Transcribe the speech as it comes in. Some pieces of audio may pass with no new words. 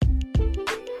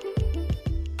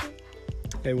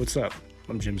Hey, what's up?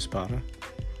 I'm Jim Spada.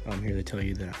 I'm here to tell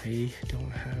you that I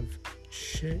don't have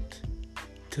shit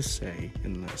to say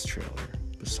in this trailer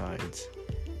besides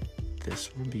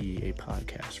this will be a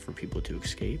podcast for people to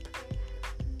escape,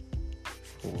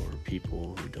 for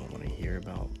people who don't want to hear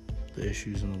about the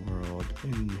issues in the world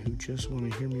and who just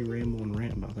want to hear me ramble and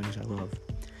rant about things I love.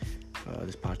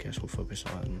 This podcast will focus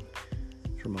on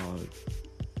from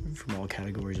all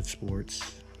categories of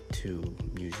sports to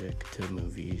music, to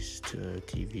movies, to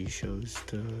TV shows,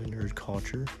 to nerd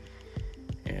culture,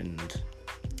 and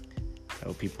I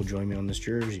hope people join me on this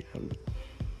journey.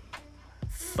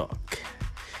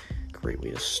 Great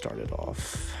way to start it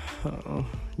off.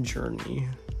 Journey.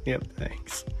 Yep,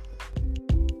 thanks.